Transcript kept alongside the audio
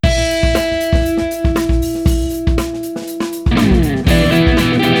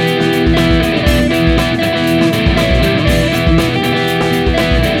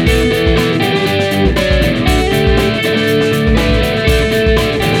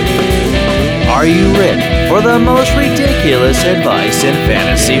Are you ready for the most ridiculous advice in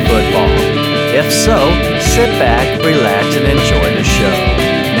fantasy football? If so, sit back, relax, and enjoy the show.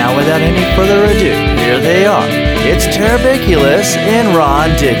 Now, without any further ado, here they are. It's Terribiculous and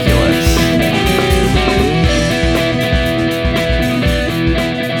Rondiculous.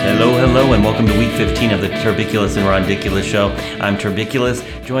 Hello, and welcome to week 15 of the Terribiculous and Rondiculous show. I'm Terribiculous,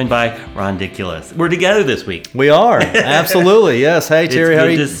 joined by Rondiculous. We're together this week. We are, absolutely, yes. Hey, Terry, how are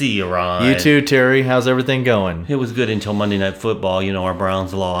you? It's good to see you, Ron. You too, Terry. How's everything going? It was good until Monday Night Football. You know, our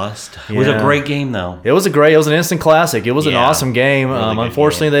Browns lost. It was a great game, though. It was an instant classic. It was an awesome game. Really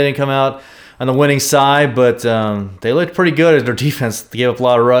Unfortunately, they didn't come out on the winning side, but they looked pretty good at their defense. They gave up a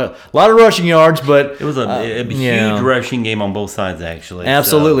lot of rushing yards, but it was a huge rushing game on both sides, actually.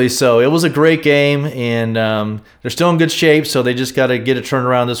 Absolutely. So it was a great game, and they're still in good shape. So they just got to get it turned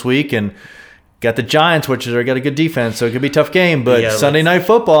around this week, and got the Giants, which they got a good defense. So it could be a tough game, but Sunday Night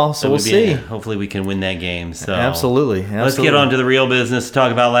Football. So we'll see. Hopefully, we can win that game. So absolutely. Let's get on to the real business.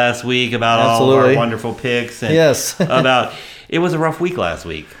 Talk about last week, about all of our wonderful picks, and about it was a rough week last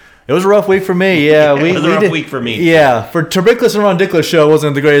week. It was a rough week for me, yeah. It was a rough week for me. Yeah, for Terribiculous and Rondiculous show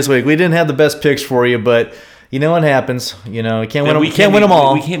wasn't the greatest week. We didn't have the best picks for you, but you know what happens. You know, we can't win them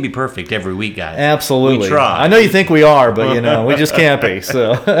all. We can't be perfect every week, guys. Absolutely. We try. I know you think we are, but you know, we just can't be.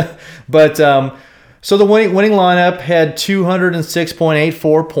 So, so the winning lineup had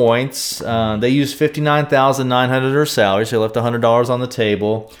 206.84 points. They used $59,900 of their salary, so they left $100 on the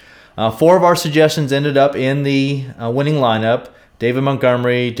table. 4 of our suggestions ended up in the winning lineup. David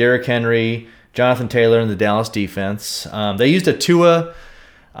Montgomery, Derrick Henry, Jonathan Taylor, and the Dallas defense. They used a Tua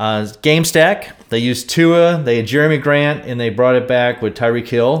game stack. They used Tua, they had Jeremy Grant, and they brought it back with Tyreek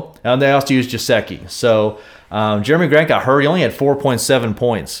Hill. And they also used Gesicki. So Jeremy Grant got hurt. He only had 4.7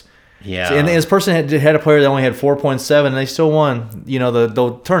 points. Yeah. So, and this person had a player that only had 4.7, and they still won,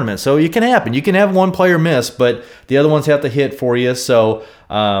 the tournament. So it can happen. You can have one player miss, but the other ones have to hit for you. So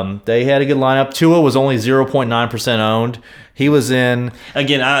they had a good lineup. Tua was only 0.9% owned. He was in.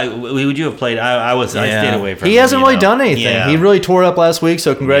 Again, would you have played? I stayed away from him. He hasn't really done anything. Yeah. He really tore it up last week,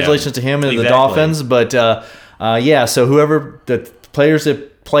 so congratulations to him and the Dolphins. But, so whoever the players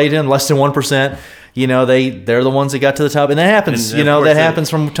that played him, less than 1%, they're the ones that got to the top. And that happens. That happens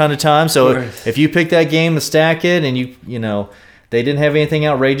from time to time. So if you pick that game to stack it and they didn't have anything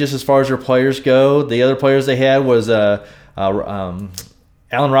outrageous as far as their players go. The other players they had was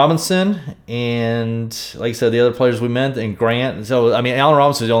Allen Robinson, and like I said, the other players we meant, and Grant. So, Allen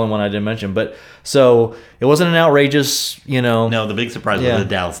Robinson is the only one I didn't mention. But so it wasn't an outrageous, No, the big surprise was the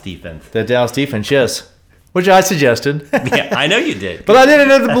Dallas defense. The Dallas defense, yes. Which I suggested. Yeah, I know you did. But I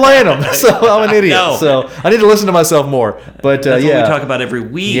didn't end up playing them, so I'm an idiot. No. So I need to listen to myself more. But that's what we talk about every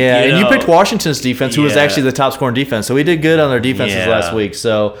week. Yeah, and you picked Washington's defense, who was actually the top scoring defense. So we did good on their defenses last week.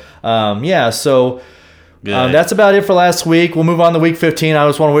 So, that's about it for last week. We'll move on to week 15. I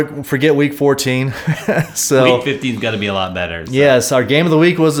just want to forget week 14. So week 15's got to be a lot better. So. Yes, our game of the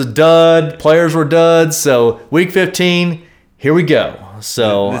week was a dud. Players were duds. So week 15, here we go.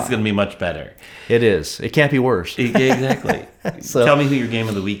 So this is going to be much better. It is. It can't be worse. Exactly. So, tell me who your game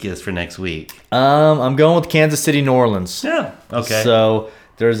of the week is for next week. I'm going with Kansas City, New Orleans. Yeah. Okay. So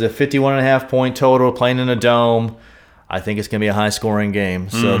there's a 51.5 point total playing in a dome. I think it's going to be a high-scoring game.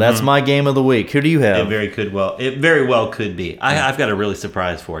 So that's my game of the week. Who do you have? It very well could be. I've got a really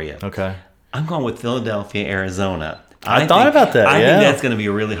surprise for you. Okay. I'm going with Philadelphia, Arizona. I thought about that. I think that's going to be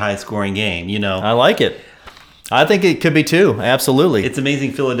a really high-scoring game. I like it. I think it could be too. Absolutely. It's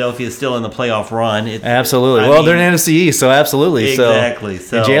amazing Philadelphia is still in the playoff run. Absolutely. They're in NFC East, so absolutely. Exactly.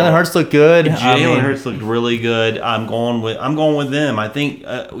 So and Jalen Hurts looked good. Jalen Hurts looked really good. I'm going with them. I think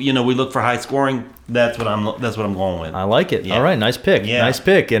we look for high scoring. That's what I'm going with. I like it. Yeah. All right, nice pick. Yeah. Nice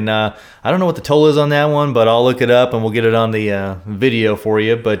pick. And I don't know what the total is on that one, but I'll look it up and we'll get it on the video for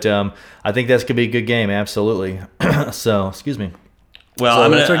you. But I think that's gonna be a good game. Absolutely. So, excuse me. Well,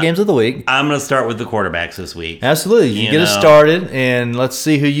 that's our games of the week. I'm going to start with the quarterbacks this week. Absolutely. You get us started, and let's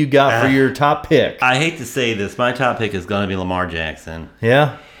see who you got for your top pick. I hate to say this. My top pick is going to be Lamar Jackson.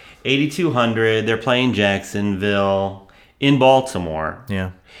 Yeah? 8,200. They're playing Jacksonville in Baltimore.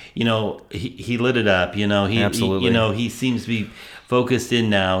 Yeah. He lit it up. Absolutely. He seems to be focused in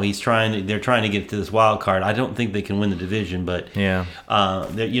now. They're trying to get to this wild card. I don't think they can win the division, but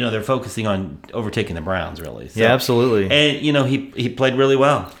they're focusing on overtaking the Browns really. So, yeah, absolutely. And he played really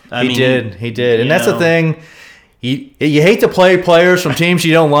well. He did. And that's the thing. You hate to play players from teams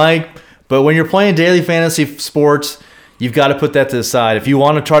you don't like, but when you're playing daily fantasy sports, you've got to put that to the side. If you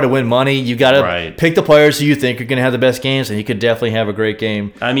want to try to win money, you've got to pick the players who you think are going to have the best games, and he could definitely have a great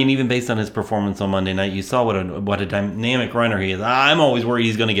game. I mean, even based on his performance on Monday night, you saw what a dynamic runner he is. I'm always worried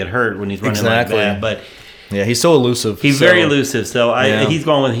he's going to get hurt when he's running like that, but yeah, he's so elusive. He's very elusive. So he's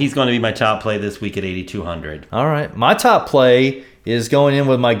going to be my top play this week at 8,200. All right, my top play is going in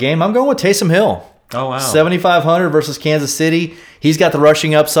with my game. I'm going with Taysom Hill. Oh wow, 7,500 versus Kansas City. He's got the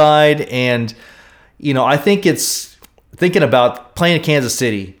rushing upside, and I think it's thinking about playing at Kansas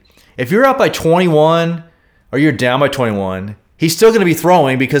City. If you're up by 21 or you're down by 21, he's still going to be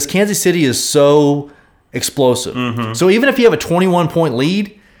throwing because Kansas City is so explosive. Mm-hmm. So even if you have a 21-point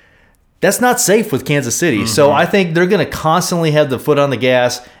lead, that's not safe with Kansas City. Mm-hmm. So I think they're going to constantly have the foot on the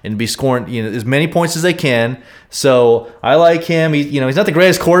gas and be scoring as many points as they can. So I like him. He's not the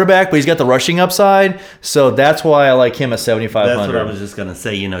greatest quarterback, but he's got the rushing upside. So that's why I like him at 7,500. That's what I was just going to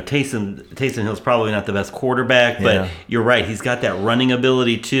say. Taysom Hill's probably not the best quarterback, but you're right. He's got that running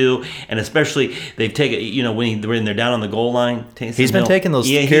ability too, and especially they've taken. When they're down on the goal line, he's been taking those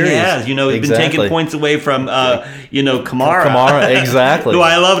carries. He has. He's been taking points away from Kamara. Kamara, exactly. Who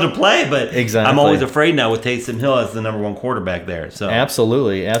I love to play, but exactly. I'm always afraid now with Taysom Hill as the number one quarterback there. So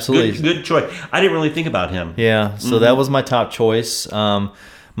absolutely. Good choice. I didn't really think about him. Yeah. So that was my top choice.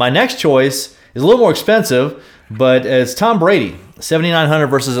 My next choice is a little more expensive, but it's Tom Brady, 7,900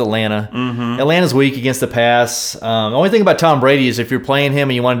 versus Atlanta. Mm-hmm. Atlanta's weak against the pass. The only thing about Tom Brady is if you're playing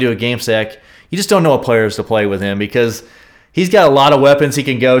him and you want to do a game stack, you just don't know what players to play with him because he's got a lot of weapons he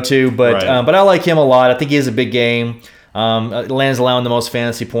can go to. But I like him a lot. I think he has a big game. Atlanta's allowing the most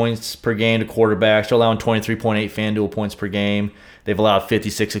fantasy points per game to quarterbacks. They're allowing 23.8 FanDuel points per game. They've allowed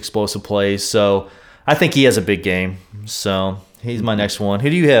 56 explosive plays. So I think he has a big game. So he's my next one. Who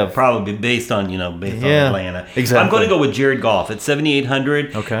do you have? Probably based on Atlanta. Exactly. I'm going to go with Jared Goff at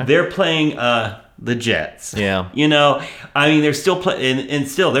 7,800. Okay. They're playing the Jets. Yeah. They're still playing, and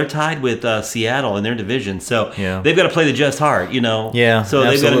still they're tied with Seattle in their division. So they've got to play the Jets hard. Yeah. So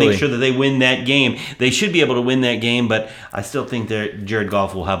they've got to make sure that they win that game. They should be able to win that game, but I still think that Jared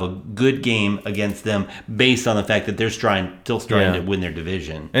Goff will have a good game against them based on the fact that they're still trying to win their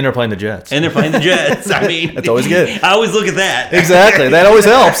division. And they're playing the Jets. I mean, that's always good. I always look at that. Exactly. That always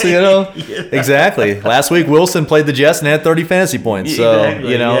helps. Exactly. Last week Wilson played the Jets and had 30 fantasy points. So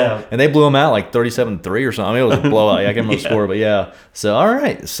and they blew them out like 37-3 or something. I mean, it was a blowout. I can't remember the score, but yeah. So all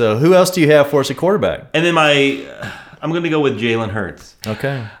right. So who else do you have for us at quarterback? And then I'm going to go with Jalen Hurts.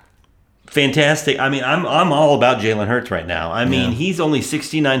 Okay. Fantastic. I mean, I'm all about Jalen Hurts right now. I mean, he's only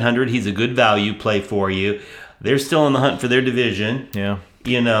 6,900. He's a good value play for you. They're still in the hunt for their division. Yeah.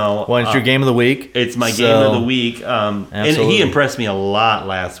 Well, it's your game of the week. It's my game of the week. And he impressed me a lot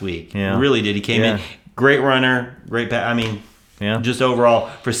last week. Yeah. Really did. He came in, great runner, great pass. I mean, just overall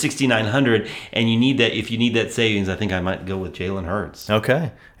for 6,900, and if you need that savings, I think I might go with Jalen Hurts.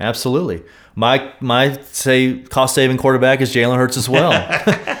 Okay, absolutely. My cost saving quarterback is Jalen Hurts as well.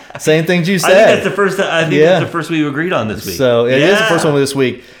 Same things you said. I think that's the first we agreed on this week. So it is the first one this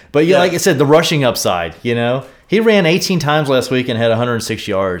week. But like I said, the rushing upside. He ran 18 times last week and had 106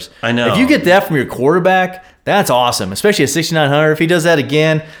 yards. I know. If you get that from your quarterback, that's awesome, especially at 6,900. If he does that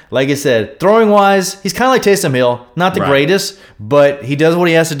again, like I said, throwing-wise, he's kind of like Taysom Hill. Not the greatest, but he does what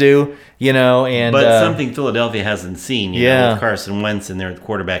he has to do, And but something Philadelphia hasn't seen, with Carson Wentz in there at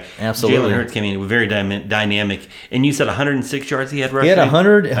quarterback. Absolutely. Jalen Hurts came in very dynamic. And you said 106 yards he had rushing? He had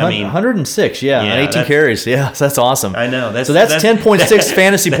 106, on 18 carries. Yeah, so that's awesome. I know. That's 10.6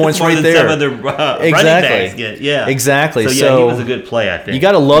 fantasy points right there. Some of the running backs get. Yeah. Exactly. So he was a good play, I think. You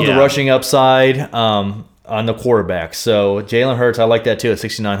got to love the rushing upside. On the quarterback. So Jalen Hurts, I like that too at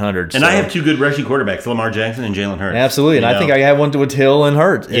 6,900. And I have two good rushing quarterbacks, Lamar Jackson and Jalen Hurts. Absolutely. And I think I have one with Hill and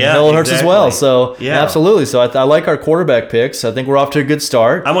Hurts. Hill and Hurts as well. So absolutely. So I like our quarterback picks. I think we're off to a good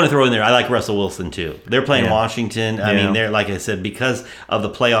start. I want to throw in there, I like Russell Wilson too. They're playing Washington. I mean, they're, like I said, because of the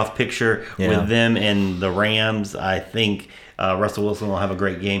playoff picture with them and the Rams, I think Russell Wilson will have a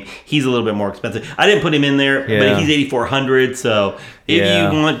great game. He's a little bit more expensive. I didn't put him in there, but he's 8,400. So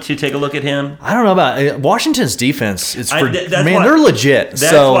if you want to take a look at him, I don't know about Washington's defense. They're legit.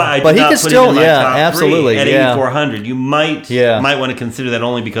 That's why I did not put him in my top absolutely three at 8,400. You might want to consider that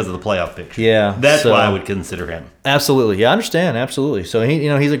only because of the playoff picture. Yeah, that's why I would consider him. Absolutely, I understand. Absolutely. So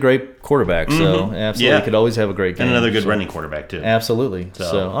he's a great quarterback. So absolutely, could always have a great game. And another good running quarterback too. Absolutely.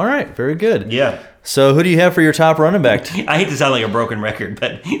 So all right, very good. Yeah. So who do you have for your top running back? I hate to sound like a broken record,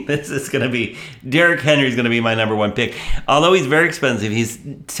 but this is going to be Derrick Henry is going to be my number one pick. Although he's very expensive, he's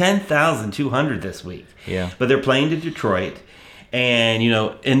 10,200 this week. Yeah. But they're playing to Detroit, and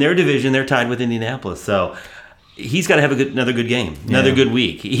in their division they're tied with Indianapolis. So he's got to have another good game, another good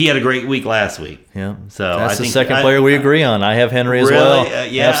week. He had a great week last week. Yeah. So that's the second player we agree on. I have Henry as well.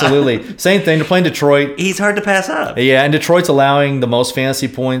 Yeah. Absolutely. Same thing. They're playing Detroit. He's hard to pass up. Yeah, and Detroit's allowing the most fantasy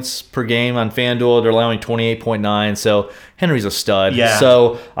points per game on FanDuel. They're allowing 28.9. So Henry's a stud. Yeah.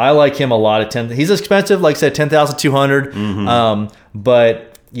 So I like him a lot at 10. He's expensive, like I said, 10,200. But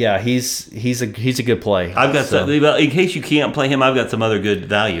yeah, he's a good play. I've got some, in case you can't play him, I've got some other good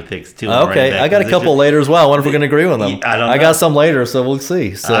value picks too. Okay, I got a couple later as well. I wonder if we're going to agree with them. I don't know. I got some later, so we'll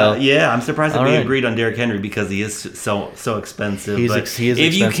see. So yeah, I'm surprised that we agreed on Derrick Henry because he is so expensive. He is if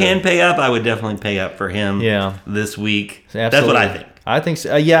expensive. You can pay up, I would definitely pay up for him. This week. Absolutely. That's what I think. I think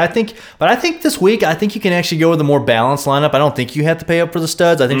so. I think this week, I think you can actually go with a more balanced lineup. I don't think you have to pay up for the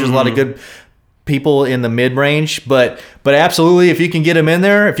studs. I think there's a lot of good people in the mid-range, but absolutely, if you can get him in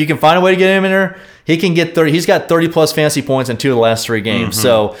there, if you can find a way to get him in there, he can get 30. He's got 30 plus fantasy points in 2 of the last 3 games.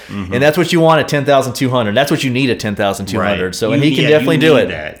 So, and that's what you want at 10,200. That's what you need at 10,200. Right. So, and he can definitely do it.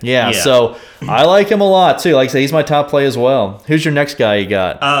 That. Yeah. So I like him a lot too. Like I say, he's my top play as well. Who's your next guy you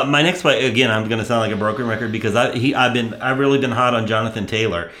got? My next play, again, I'm going to sound like a broken record because I've really been hot on Jonathan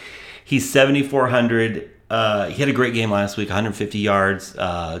Taylor. He's 7,400. He had a great game last week, 150 yards,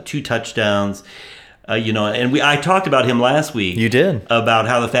 2 touchdowns. And I talked about him last week. You did. About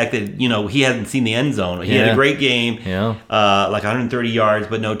how the fact that, he hadn't seen the end zone. He had a great game, like 130 yards,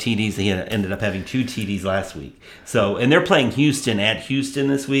 but no TDs. He ended up having 2 TDs last week. So, and they're playing Houston at Houston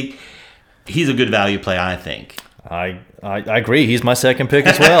this week. He's a good value play, I think. I agree. He's my second pick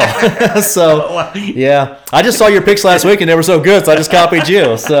as well. So, yeah. I just saw your picks last week, and they were so good, so I just copied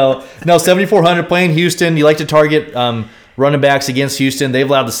you. So, no, 7,400 playing Houston. You like to target running backs against Houston. They've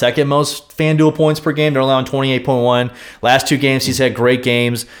allowed the second most FanDuel points per game. They're allowing 28.1. Last 2 games, he's had great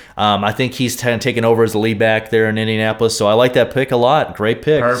games. I think he's kind of taken over as the lead back there in Indianapolis. So I like that pick a lot. Great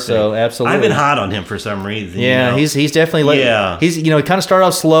pick. Perfect. So absolutely. I've been hot on him for some reason. Yeah, he's definitely he's he kind of started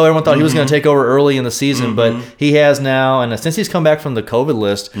off slow. Everyone thought he was going to take over early in the season, but he has now. And since he's come back from the COVID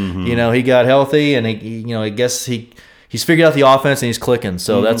list, he got healthy, and I guess he's figured out the offense and he's clicking.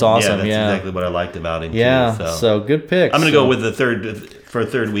 So that's awesome. That's exactly what I liked about him. Yeah. Too, so good pick. I'm going to go with the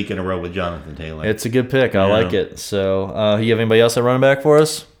third week in a row with Jonathan Taylor. It's a good pick. I like it. So you have anybody else at running back for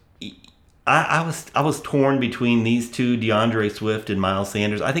us? I was torn between these two, DeAndre Swift and Miles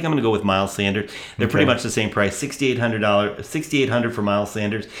Sanders. I think I'm going to go with Miles Sanders. They're pretty much the same price, $6,800 for Miles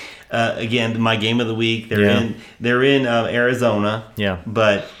Sanders. Again, my game of the week. They're in Arizona. Yeah,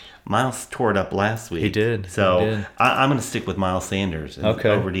 but Miles tore it up last week. He did. So I'm going to stick with Miles Sanders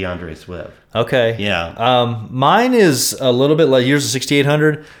over DeAndre Swift. Okay. Yeah. Mine is a little bit like yours is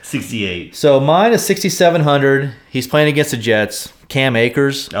 6,800. 68. So mine is 6,700. He's playing against the Jets. Cam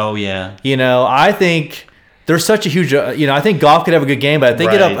Akers. Oh yeah. I think there's such a huge. I think Goff could have a good game, but I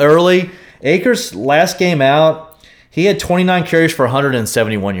think get up early. Akers last game out, he had 29 carries for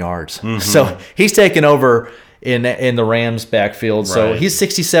 171 yards. So he's taken over in the Rams backfield. So he's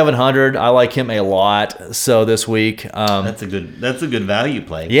 6,700. I like him a lot. So this week, that's a good value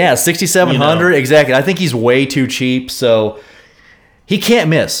play. Yeah, 6,700 exactly. I think he's way too cheap. So he can't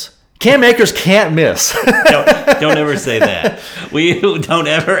miss. Cam Akers can't miss. Don't ever say that. We don't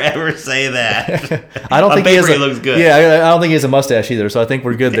ever say that. I don't think he looks good. Yeah, I don't think he has a mustache either. So I think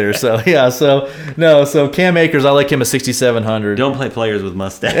we're good there. So yeah, so Cam Akers, I like him at 6,700. Don't play players with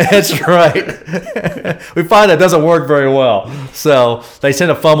mustaches. That's right. We find that doesn't work very well. So they tend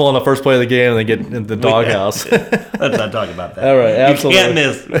to fumble on the first play of the game and they get in the doghouse. Let's not talk about that. All right, absolutely. You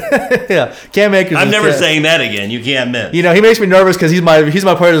can't miss. Yeah, Cam Akers. I'm never saying that again. You can't miss. He makes me nervous because he's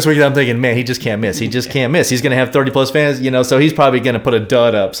my player this week. And I'm thinking, man, he just can't miss. He just can't miss. He's going to have 30 plus fans, so he's probably going to put a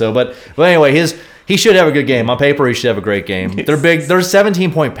dud up. So, but anyway, he should have a good game. On paper, he should have a great game. They're big. They're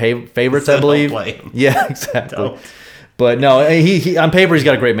 17-point favorites, I believe. Don't play him. Yeah, exactly. But no, he on paper he's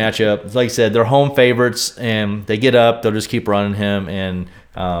got a great matchup. Like I said, they're home favorites, and they get up. They'll just keep running him, and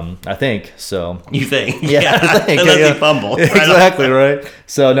I think so. You think? Yeah, I think. Unless he fumbles. Exactly right.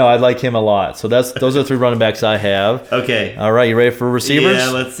 So no, I like him a lot. So those are 3 running backs I have. Okay. All right, you ready for receivers? Yeah,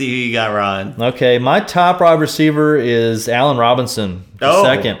 let's see who you got, Ron. Okay, my top wide receiver is Allen Robinson,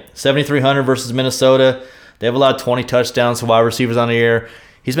 second, 7,300 versus Minnesota. They've allowed 20 touchdowns to wide receivers on the year.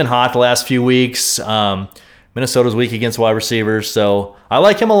 He's been hot the last few weeks. Minnesota's weak against wide receivers, so I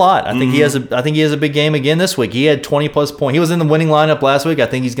like him a lot. I think he has a big game again this week. He had 20 plus points. He was in the winning lineup last week. I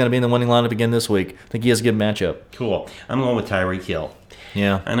think he's going to be in the winning lineup again this week. I think he has a good matchup. Cool. I'm going with Tyreek Hill.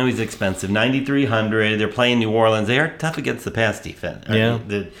 Yeah. I know he's expensive. 9,300. They're playing New Orleans. They are tough against the pass defense. Yeah.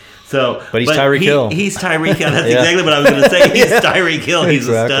 But he's Tyreek Hill. He's Tyreek Hill. That's exactly what I was going to say. He's Tyreek Hill. He's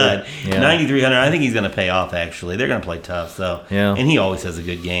exactly. a stud. Yeah. 9,300. I think he's going to pay off, actually. They're going to play tough. So, yeah. And he always has a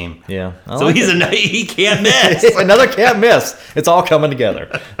good game. Yeah. So he can't miss. Another can't miss. It's all coming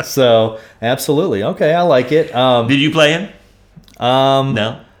together. So, absolutely. Okay, I like it. Did you play him?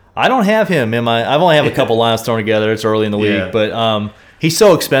 No. I don't have him in my. I've only have a couple lines thrown together. It's early in the week, but he's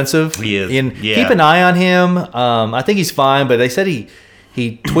so expensive. He is. Keep an eye on him. I think he's fine, but they said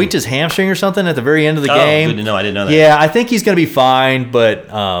he tweaked his hamstring or something at the very end of the game. Good to know. I didn't know that. Yeah, I think he's going to be fine, but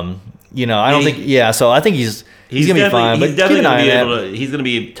I don't think. Yeah, so I think he's going to be fine. But keep an eye on that. He's going to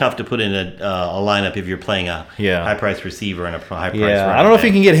be tough to put in a lineup if you're playing a high-priced receiver and a high-priced running I don't know if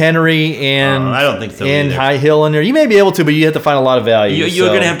you can get Henry and I don't think so and either. High Hill in there. You may be able to, but you have to find a lot of value. You're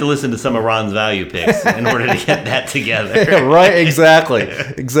going to have to listen to some of Ron's value picks in order to get that together. Right, exactly.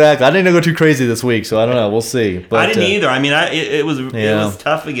 I didn't go too crazy this week, so I don't know. We'll see. But, I didn't either. I mean, it was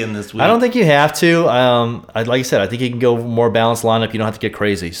tough again this week. I don't think you have to. Like I said, I think you can go more balanced lineup. You don't have to get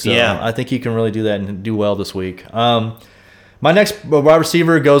crazy. So I think you can really do that and do well this week. My next wide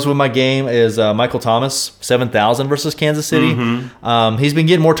receiver goes with my game is Michael Thomas, 7,000 versus Kansas City. Mm-hmm. He's been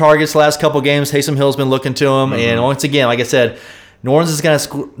getting more targets the last couple games. Taysom Hill's been looking to him, and once again, like I said, New Orleans is going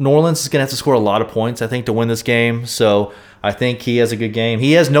to have to score a lot of points, I think, to win this game. So I think he has a good game.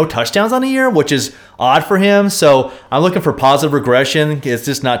 He has no touchdowns on the year, which is odd for him. So I'm looking for positive regression. It's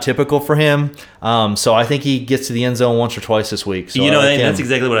just not typical for him. So I think he gets to the end zone once or twice this week. So that's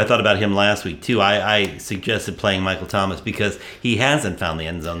exactly what I thought about him last week, too. I suggested playing Michael Thomas because he hasn't found the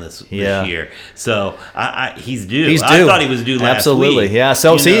end zone this year. So he's due. He's due. I thought he was due last week. Absolutely, yeah.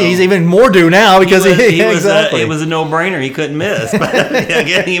 So he's even more due now because it was a no-brainer. He couldn't miss. But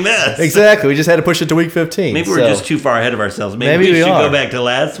again, he missed. Exactly. We just had to push it to week 15. Maybe we're just too far ahead of ourselves. Maybe we should go back to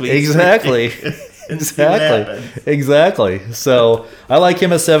last week. Exactly. Exactly. So I like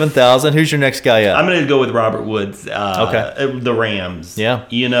him at 7,000. Who's your next guy up? I'm going to go with Robert Woods. The Rams. Yeah.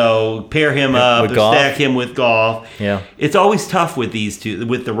 Pair him up, or stack him with Goff. Yeah. It's always tough with these two,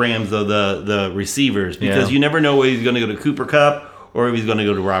 with the Rams, though, the receivers, because you never know whether he's going to go to Cooper Kupp or if he's going to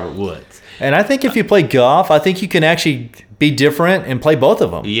go to Robert Woods. And I think if you play Goff, I think you can actually be different and play both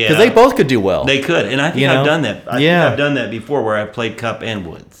of them. Yeah. Because they both could do well. They could. And I think I've done that. I think I've done that before where I've played Kupp and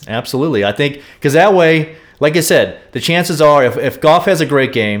Woods. Absolutely. I think because that way, like I said, the chances are if Goff has a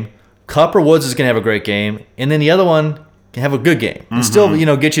great game, Kupp or Woods is going to have a great game, and then the other one can have a good game and still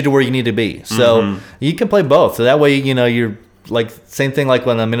get you to where you need to be. So you can play both. So that way, you're like same thing like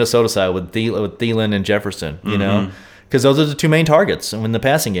on the Minnesota side with Thielen and Jefferson, because those are the two main targets in the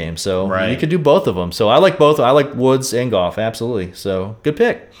passing game. So you could do both of them. So I like both. I like Woods and Goff, absolutely. So good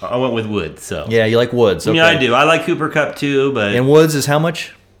pick. I went with Woods. So yeah, you like Woods. Okay. Yeah, I do. I like Cooper Kupp too, but and Woods is how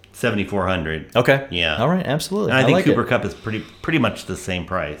much? 7,400. Okay. Yeah. All right. Absolutely. And I think Cooper Kupp is pretty much the same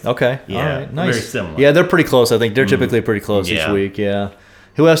price. Okay. Yeah. All right. Nice. Very similar. Yeah, they're pretty close. I think they're typically pretty close each week. Yeah.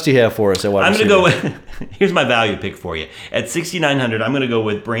 Who else do you have for us at wide receiver? I'm going to go with. Here's my value pick for you. At 6,900, I'm going to go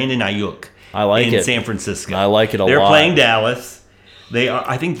with Brandon Ayuk. I like it. In San Francisco. I like it a lot. They're playing Dallas.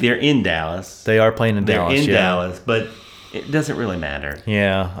 I think they're in Dallas. They are playing in Dallas. They're in Dallas, but it doesn't really matter.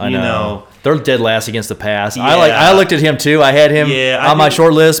 Yeah, I know. They're dead last against the pass. Yeah. I looked at him too. I had him on my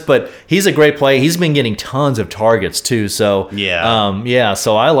short list, but he's a great play. He's been getting tons of targets too. So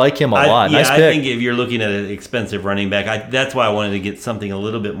so I like him a lot. Nice pick. I think if you're looking at an expensive running back, that's why I wanted to get something a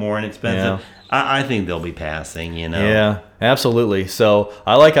little bit more inexpensive. Yeah. I think they'll be passing. Yeah, absolutely. So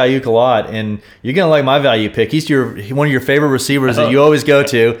I like Ayuk a lot, and you're gonna like my value pick. He's one of your favorite receivers that you always go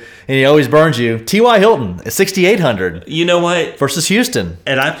to, and he always burns you. T.Y. Hilton at 6,800. You know what? Versus Houston.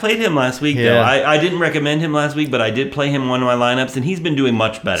 And I played him last week. Though I didn't recommend him last week, but I did play him in one of my lineups, and he's been doing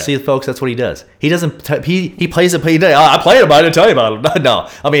much better. See, folks, that's what he does. He doesn't. He plays it. I played him. I didn't tell you about him. No,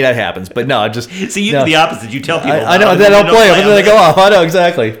 I mean that happens, but no, just see you do the opposite. You tell people. I know they don't play him, and then they go off. I know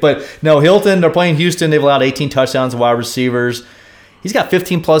exactly, but no, Hilton. They're playing Houston. They've allowed 18 touchdowns to wide receivers. He's got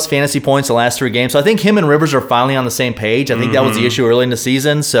 15-plus fantasy points the last 3 games. So I think him and Rivers are finally on the same page. I think that was the issue early in the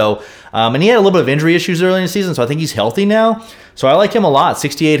season. So, and he had a little bit of injury issues early in the season, so I think he's healthy now. So I like him a lot,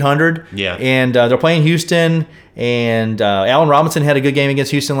 6,800. Yeah. And they're playing Houston, and Allen Robinson had a good game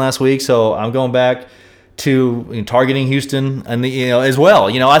against Houston last week, so I'm going back to targeting Houston and as well.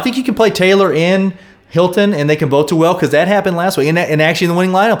 I think you can play Taylor in Hilton, and they can both do well because that happened last week, and actually in the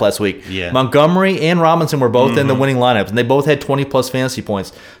winning lineup last week. Yeah. Montgomery and Robinson were both in the winning lineups, and they both had 20+ fantasy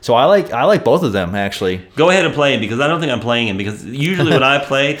points. So I like both of them actually. Go ahead and play him because I don't think I'm playing him because usually when I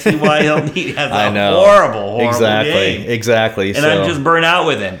play, T.Y. Hilton he has I a know. horrible Exactly. game. And I'm just burnt out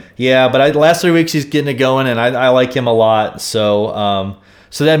with him. Yeah, but last 3 weeks he's getting it going, and I like him a lot. So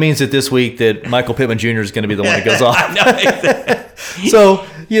so that means that this week that Michael Pittman Jr. is going to be the one that goes off. No, exactly. So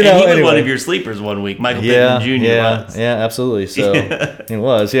you know, and he was anyway. one of your sleepers one week. Michael Pittman Jr. was. Yeah, absolutely. So it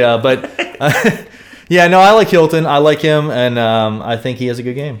was, yeah. But yeah, no, I like Hilton. I like him, and I think he has a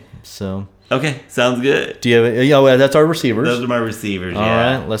good game. So okay, sounds good. do you have? That's our receivers. Those are my receivers. All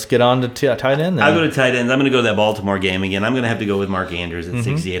right, let's get on to tight end. Then I'll go to tight ends. I'm going to go to that Baltimore game again. I'm going to have to go with Mark Andrews at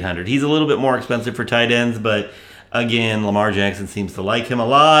 6,800. He's a little bit more expensive for tight ends, but again, Lamar Jackson seems to like him a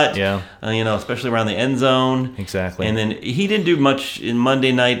lot. Yeah. Especially around the end zone. Exactly. And then he didn't do much in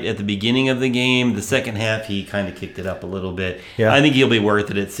Monday night at the beginning of the game. The second half, he kind of kicked it up a little bit. Yeah. I think he'll be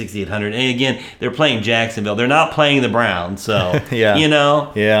worth it at 6,800. And again, they're playing Jacksonville. They're not playing the Browns, so Yeah.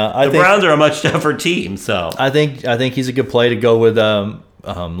 the Browns are a much tougher team. So I think he's a good play to go with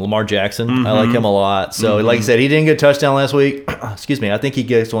Lamar Jackson. I like him a lot. So like I said, he didn't get a touchdown last week. Excuse me. I think he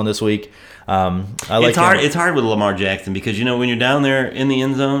gets one this week. It's hard. It's hard with Lamar Jackson because when you're down there in the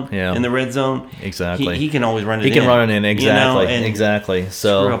end zone, in the red zone, exactly, he can always run it. He can run it in exactly, and exactly.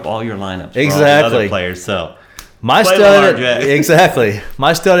 So screw up all your lineups. Exactly, for all the other players. So my stud,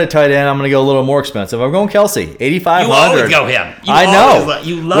 my stud at tight end. I'm going to go a little more expensive. I'm going Kelce, 8,500. You always go him. I know.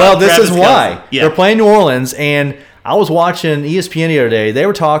 You love. Well, this Travis is why Kelce. they're playing New Orleans and. I was watching ESPN the other day. They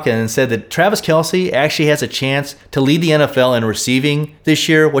were talking and said that Travis Kelce actually has a chance to lead the NFL in receiving this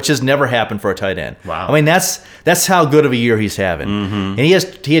year, which has never happened for a tight end. Wow. I mean, that's how good of a year he's having. And he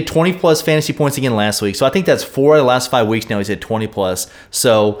had 20+ fantasy points again last week. So I think that's 4 of the last 5 weeks now he's had 20+.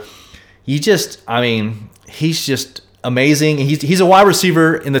 So he's just amazing. He's a wide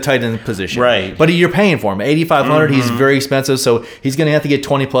receiver in the tight end position. Right. But you're paying for him. 8,500, he's very expensive, so he's going to have to get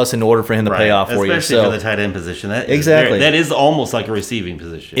 20+ in order for him to pay off for you. Especially for the tight end position. That is almost like a receiving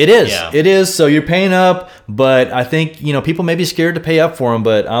position. It is. Yeah. It is. So you're paying up, but I think, people may be scared to pay up for him,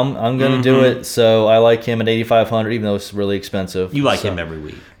 but I'm going to do it. So I like him at 8,500, even though it's really expensive. You like him every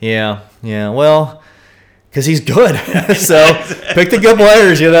week. Yeah. Well, because he's good. So pick the good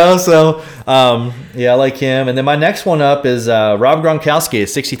players, So, I like him. And then my next one up is Rob Gronkowski at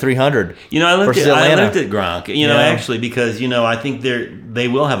 6,300. I looked at Gronk, actually, because, I think they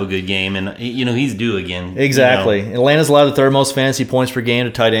will have a good game. And, he's due again. Exactly. Atlanta's allowed the third most fantasy points per game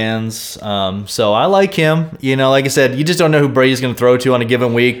to tight ends. So I like him. Like I said, you just don't know who Brady's going to throw to on a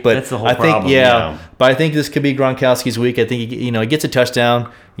given week. But that's the whole problem. But I think this could be Gronkowski's week. I think, he gets a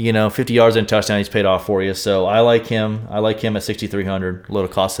touchdown. 50 yards and a touchdown, he's paid off for you. So I like him. I like him at 6,300. A little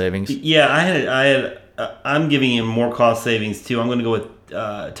cost savings. Yeah, I'm giving him more cost savings too. I'm going to go with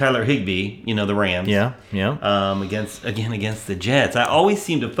Tyler Higbee. The Rams. Yeah. Against the Jets. I always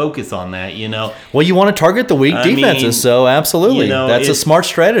seem to focus on that. Well, you want to target the weak defenses, so absolutely, that's a smart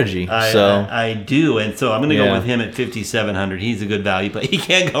strategy. I do, and so I'm going to go with him at 5,700. He's a good value, but he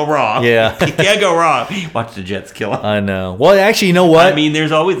can't go wrong. Yeah, he can't go wrong. Watch the Jets kill him. I know. Well, actually, you know what?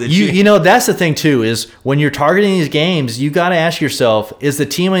 There's always a that's the thing too, is when you're targeting these games, you got to ask yourself, is the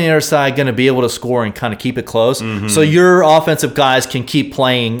team on the other side going to be able to score and kind of keep it close, so your offensive guys can keep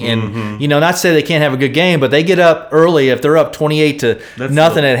playing and not say they can't have a good game, but they get up early. If they're up 28-0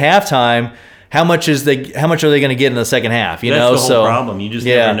 at halftime, how much are they going to get in the second half? That's the whole problem. You just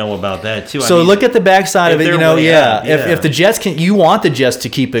never know about that too. So look at the backside of it. If the Jets can, you want the Jets to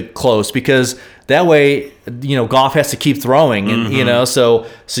keep it close because that way, Goff has to keep throwing, and so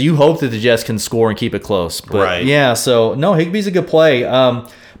you hope that the Jets can score and keep it close. But so no, Higbee's a good play.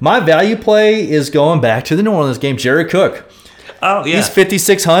 My value play is going back to the New Orleans game. Jared Cook. Oh yeah, he's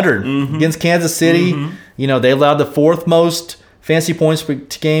 5,600 against Kansas City. They allowed the fourth most fantasy points per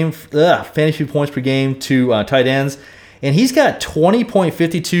game to tight ends, and he's got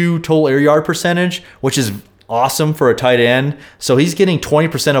 20.52 total air yard percentage, which is awesome for a tight end. So he's getting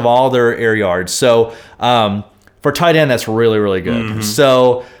 20% of all their air yards. So for tight end, that's really, really good.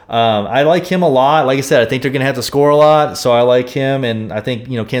 So I like him a lot. Like I said, I think they're going to have to score a lot. So I like him, and I think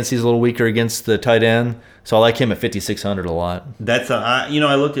Kansas City's a little weaker against the tight end. So I like him at 5,600 a lot. That's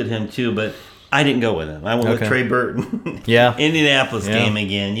I looked at him too, but I didn't go with him. I went with Trey Burton. Yeah. Indianapolis game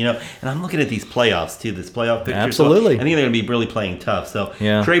again, and I'm looking at these playoffs too, this playoff picture. Absolutely. So I think they're going to be really playing tough. So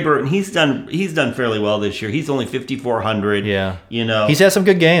yeah. Trey Burton, he's done fairly well this year. He's only 5,400. Yeah. He's had some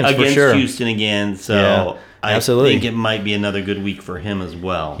good games against for sure. Houston again. So I absolutely. think it might be another good week for him as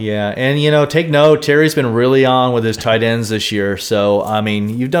well. Yeah, and take note, Terry's been really on with his tight ends this year. So I mean,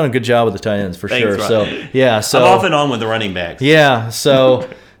 you've done a good job with the tight ends for sure. Ryan. So yeah, I'm off and on with the running backs. Yeah, so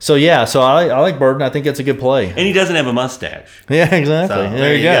I like Burton. I think it's a good play. And he doesn't have a mustache. Yeah, exactly. So,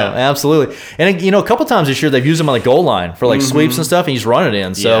 there you go. Absolutely. And a couple times this year they've used him on the goal line for sweeps and stuff, and he's running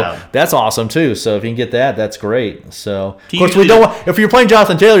in. So that's awesome too. So if you can get that, that's great. So of course we don't want, if you're playing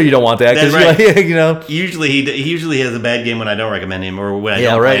Jonathan Taylor, you don't want that because right. Usually he usually has a bad game when I don't recommend him, or when I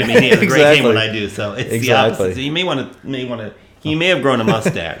don't play him. He has a great game when I do. So it's the opposite. So you may want to. He may have grown a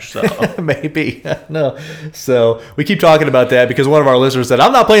mustache, so maybe no. So we keep talking about that because one of our listeners said,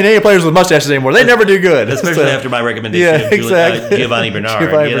 "I'm not playing any players with mustaches anymore. They never do good." Especially after my recommendation of Giovanni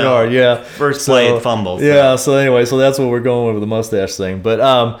Bernard. First play fumbles. Yeah. So anyway, that's what we're going with the mustache thing.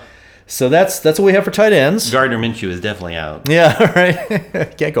 But so that's what we have for tight ends. Gardner Minshew is definitely out. Yeah,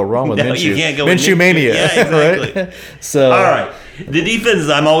 right. Can't go wrong with Minshew. You can't go Minshew mania. Yeah, exactly. Right? So all right, the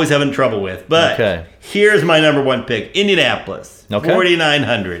defenses I'm always having trouble with, but here's my number one pick: Indianapolis.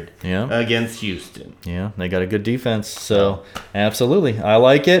 4,900 against Houston. Yeah, they got a good defense, so absolutely, I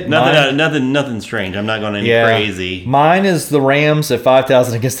like it. Nothing strange. I'm not going any crazy. Mine is the Rams at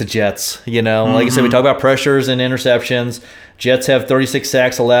 5,000 against the Jets. Like I said, we talk about pressures and interceptions. Jets have 36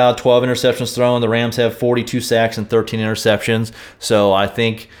 sacks allowed, 12 interceptions thrown. The Rams have 42 sacks and 13 interceptions. So I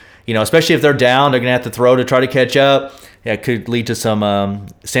think, especially if they're down, they're going to have to throw to try to catch up. Yeah, it could lead to some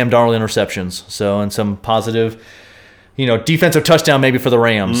Sam Darnold interceptions. So and some positive. Defensive touchdown maybe for the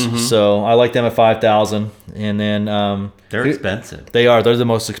Rams. So I like them at 5,000. And then they're expensive. They are. They're the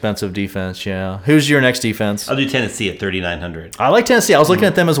most expensive defense. Yeah. Who's your next defense? I'll do Tennessee at 3,900. I like Tennessee. I was looking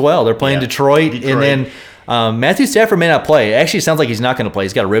at them as well. They're playing Detroit. And then Matthew Stafford may not play. Actually, it sounds like he's not going to play.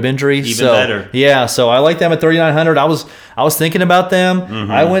 He's got a rib injury. Even better. Yeah. So I like them at 3,900. I was thinking about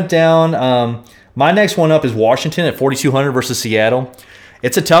them. I went down. My next one up is Washington at 4,200 versus Seattle.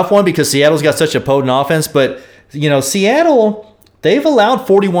 It's a tough one because Seattle's got such a potent offense, but Seattle, they've allowed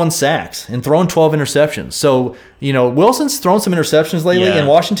 41 sacks and thrown 12 interceptions. So, Wilson's thrown some interceptions lately, and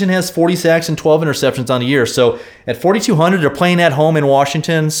Washington has 40 sacks and 12 interceptions on the year. So, at 4,200, they're playing at home in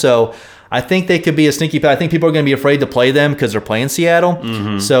Washington. So, I think they could be a sneaky play. I think people are going to be afraid to play them because they're playing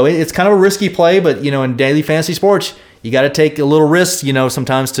Seattle. So, it's kind of a risky play, but, in daily fantasy sports, you got to take a little risk,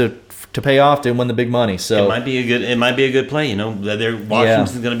 sometimes to pay off to win the big money. So it might be a good play.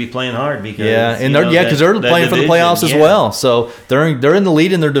 Washington's going to be playing hard because because they're playing for the playoffs as well. So they're in the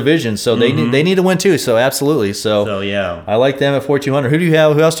lead in their division. So they need to win too. So absolutely. So I like them at 4,200.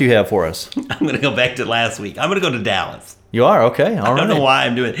 Who else do you have for us? I'm going to go back to last week. I'm going to go to Dallas. You are? Okay. All right. I don't know why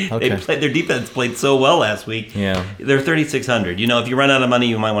I'm doing it. Okay. Their defense played so well last week. Yeah. They're 3,600. If you run out of money,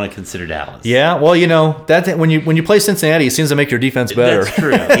 you might want to consider Dallas. Yeah. Well, that's when you play Cincinnati, it seems to make your defense better. That's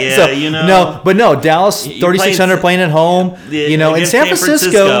true. Yeah. No, Dallas 3,600 playing at home. And San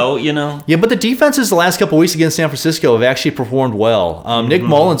Francisco. Yeah, but the defenses the last couple of weeks against San Francisco have actually performed well. Nick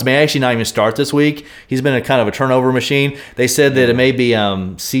Mullins may actually not even start this week. He's been a kind of a turnover machine. They said that it may be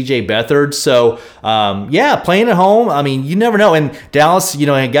C.J. Beathard. So playing at home. I mean, you never know. And Dallas,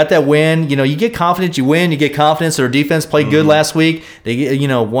 got that win. You get confidence, you win. You get confidence. Their defense played good last week. They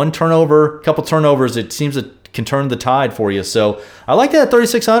get, one turnover, couple turnovers. It seems to can turn the tide for you. So I like that at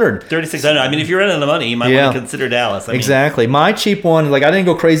 3,600. 3,600. I mean, if you're running out of money, you might want to consider Dallas. Exactly. My cheap one, I didn't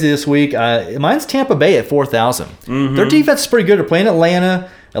go crazy this week. Mine's Tampa Bay at 4,000. Their defense is pretty good. They're playing Atlanta.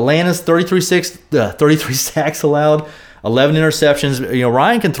 Atlanta's 33 sacks allowed. 11 interceptions.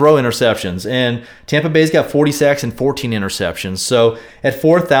 Ryan can throw interceptions, and Tampa Bay's got 40 sacks and 14 interceptions. So at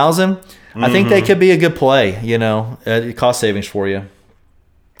 4,000, I think they could be a good play. Cost savings for you.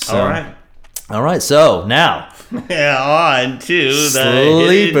 So, all right. So now, on to the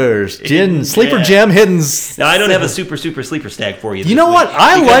sleepers. Sleeper gem hiddens. Now I don't have a super sleeper stack for you. You know what?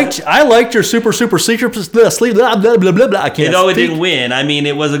 I liked your super sleeper sleeper. Blah, blah, blah, blah, blah. I can't. It didn't win. I mean,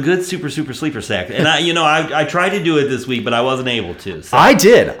 it was a good super sleeper stack, and I tried to do it this week, but I wasn't able to. So. I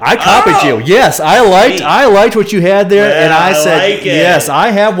did. I copied you. Yes, I liked what you had there, and I said, yes,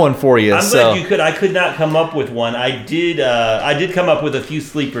 I have one for you. I'm glad you could. I could not come up with one. I did come up with a few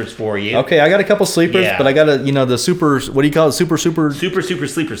sleepers for you. Okay, I got a couple sleepers, but I got the super. What do you call it? Super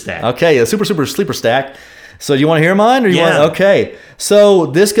sleeper stack. Okay, a super sleeper stack. So do you want to hear mine, or you want? Okay, so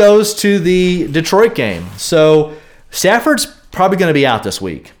this goes to the Detroit game. So Stafford's probably going to be out this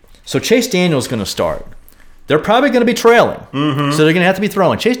week. So Chase Daniel's going to start. They're probably going to be trailing, so they're going to have to be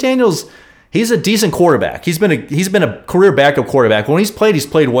throwing. Chase Daniel's, He's a decent quarterback. He's been a career backup quarterback. When he's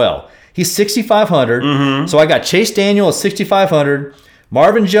played well. He's 6,500. So I got Chase Daniel at 6,500,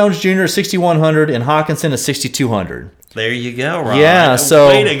 Marvin Jones Jr. at 6,100, and Hawkinson at 6,200. There you go, Ron. Yeah, so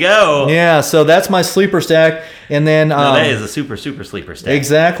way to go. Yeah, so that's my sleeper stack, and then that is a super sleeper stack.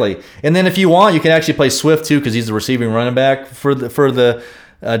 Exactly. And then if you want, you can actually play Swift too because he's the receiving running back for the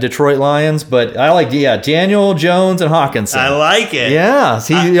Detroit Lions. But I like Daniel, Jones, and Hawkinson. I like it. Yeah,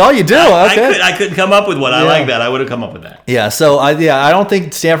 you do. Okay. I couldn't come up with one. I like that. I would have come up with that. Yeah. So I don't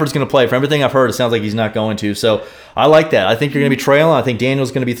think Stafford's going to play. From everything I've heard, it sounds like he's not going to. So I like that. I think you're going to be trailing. I think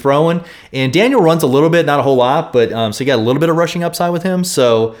Daniel's going to be throwing. And Daniel runs a little bit, not a whole lot, but so you got a little bit of rushing upside with him.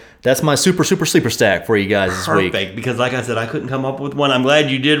 So that's my super sleeper stack for you guys this week. Perfect. Because like I said, I couldn't come up with one. I'm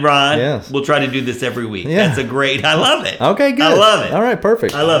glad you did, Ron. Yes. We'll try to do this every week. Yeah. I love it. Okay, good. I love it. All right,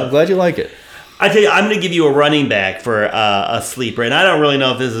 perfect. I love it. I'm glad you like it. I tell you, I'm going to give you a running back for a sleeper, and I don't really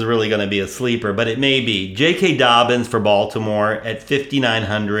know if this is really going to be a sleeper, but it may be. J.K. Dobbins for Baltimore at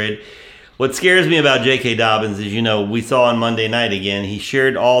 5,900. What scares me about J.K. Dobbins is, we saw on Monday night again, he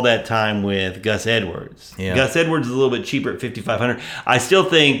shared all that time with Gus Edwards. Yeah. Gus Edwards is a little bit cheaper at 5,500. I still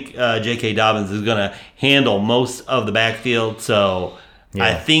think J.K. Dobbins is going to handle most of the backfield, so yeah.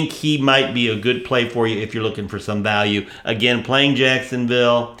 I think he might be a good play for you if you're looking for some value. Again, playing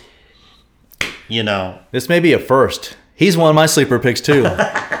Jacksonville, This may be a first. He's one of my sleeper picks too.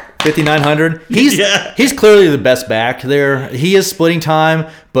 5,900. He's clearly the best back there. He is splitting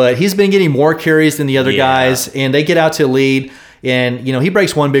time, but he's been getting more carries than the other guys, and they get out to lead. And, he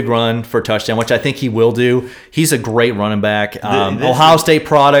breaks one big run for a touchdown, which I think he will do. He's a great running back. Ohio State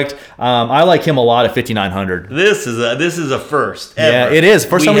product. I like him a lot at 5,900. This is a first ever. Yeah, it is.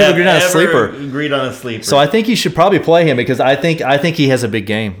 First time we've agreed on a sleeper. Agreed on a sleeper. So I think you should probably play him because I think he has a big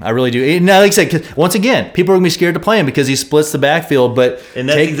game. I really do. Now, like I said, once again, people are going to be scared to play him because he splits the backfield. And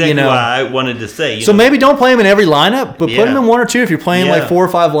that's exactly why I wanted to say. So maybe don't play him in every lineup, but put him in one or two. If you're playing like 4 or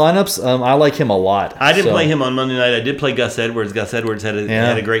 5 lineups, I like him a lot. I didn't play him on Monday night. I did play Gus Edwards. Gus Edwards had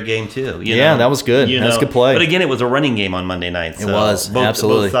a great game too. That was good. That's a good play. But again, it was a running game on Monday night. So it was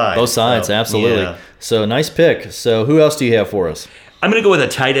absolutely both sides, absolutely. Yeah. So nice pick. So who else do you have for us? I'm going to go with a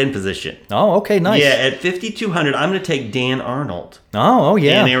tight end position. Oh, okay, nice. Yeah, at 5,200, I'm going to take Dan Arnold. Oh,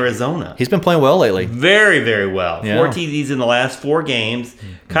 yeah. In Arizona. He's been playing well lately. Very, very well. Yeah. 4 TDs in the last 4 games.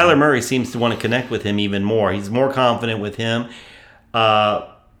 Mm-hmm. Kyler Murray seems to want to connect with him even more. He's more confident with him.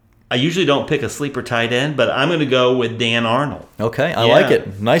 I usually don't pick a sleeper tight end, but I'm going to go with Dan Arnold. Okay, I like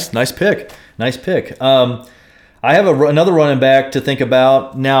it. Nice pick. Nice pick. I have another running back to think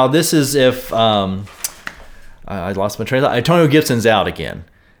about. Now, this is if I lost my train of thought. Antonio Gibson's out again.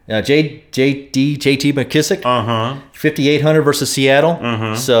 JT McKissick, 5,800 versus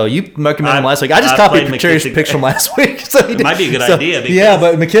Seattle. So you recommended him last week. I just copied Terry's picks from last week. So it might be a good idea.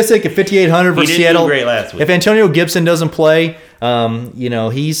 But McKissick at 5,800 versus Seattle. He didn't do great last week. If Antonio Gibson doesn't play, he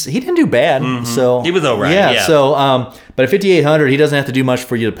didn't do bad. So he was all right. Yeah. So, but at 5,800, he doesn't have to do much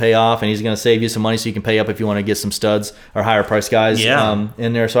for you to pay off, and he's going to save you some money so you can pay up if you want to get some studs or higher price guys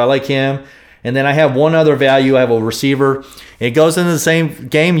in there. So I like him. And then I have one other value. I have a receiver. It goes into the same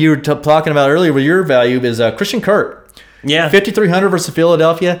game you were talking about earlier with your value is Christian Kirk. Yeah. 5,300 versus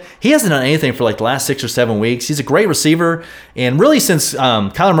Philadelphia. He hasn't done anything for like the last 6 or 7 weeks. He's a great receiver. And really since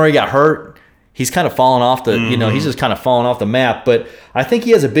Kyler Murray got hurt, he's kind of fallen off the, he's just kind of fallen off the map. But I think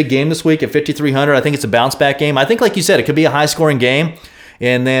he has a big game this week at 5,300. I think it's a bounce back game. I think, like you said, it could be a high scoring game.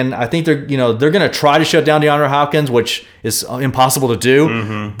 And then I think they're going to try to shut down DeAndre Hopkins, which is impossible to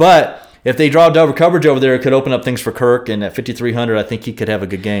do. But if they draw double coverage over there, it could open up things for Kirk. And at 5,300, I think he could have a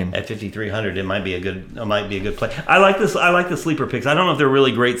good game. At 5,300, it might be a good play. I like this. I like the sleeper picks. I don't know if they're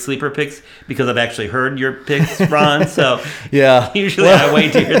really great sleeper picks because I've actually heard your picks, Ron. So usually I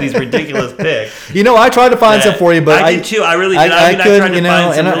wait to hear these ridiculous picks. I tried to find some for you, but I did too. I really did. I tried to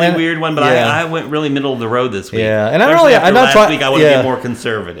find some really weird one, but I went really middle of the road this week. Yeah, and last week I want to be more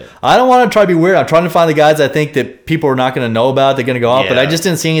conservative. I don't want to try to be weird. I'm trying to find the guys I think that people are not going to know about. They're going to go off, but I just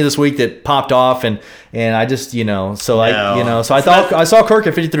didn't see any this week that popped off, and I just so I thought I saw Kirk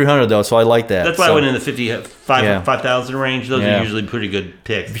at 5,300 though, so I like that. That's why I went in the 5,000 range. Those are usually pretty good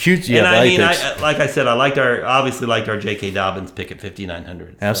picks. Huge, and like I said, I obviously liked our J.K. Dobbins pick at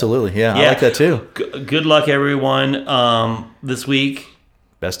 5,900. So. Absolutely, I like that too. Good luck, everyone, this week.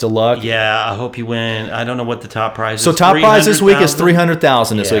 Best of luck. Yeah, I hope you win. I don't know what the top prize is. So top prize this week is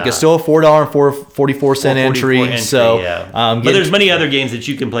 $300,000 this week. It's still a $4.44 entry. So, but there's many other games that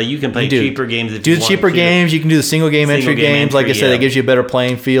you can play. You can play cheaper games. If do the cheaper games. You can do the single game entry games. Like I said, it gives you a better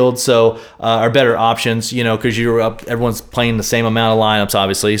playing field. So, or better options. Because everyone's playing the same amount of lineups,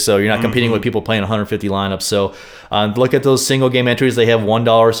 obviously. So you're not competing with people playing 150 lineups. So look at those single game entries. They have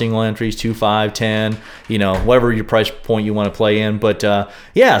 $1 single entries, $2, $5, $10. Whatever your price point you want to play in. But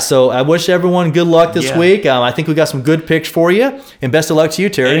so I wish everyone good luck this week. I think we got some good picks for you, and best of luck to you,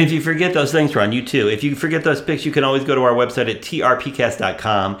 Terry. And if you forget those things, Ron, you too. If you forget those picks, you can always go to our website at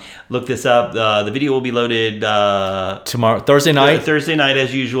trpcast.com. Look this up. The video will be loaded tomorrow, Thursday night. Thursday night,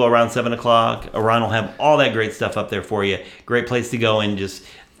 as usual, around 7 o'clock. Ron will have all that great stuff up there for you. Great place to go and just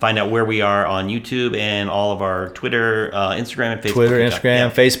find out where we are on YouTube and all of our Twitter, Instagram, and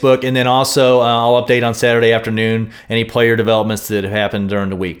Facebook. Facebook. And then also I'll update on Saturday afternoon any player developments that have happened during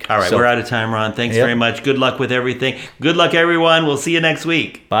the week. All right, we're out of time, Ron. Thanks very much. Good luck with everything. Good luck, everyone. We'll see you next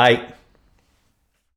week. Bye.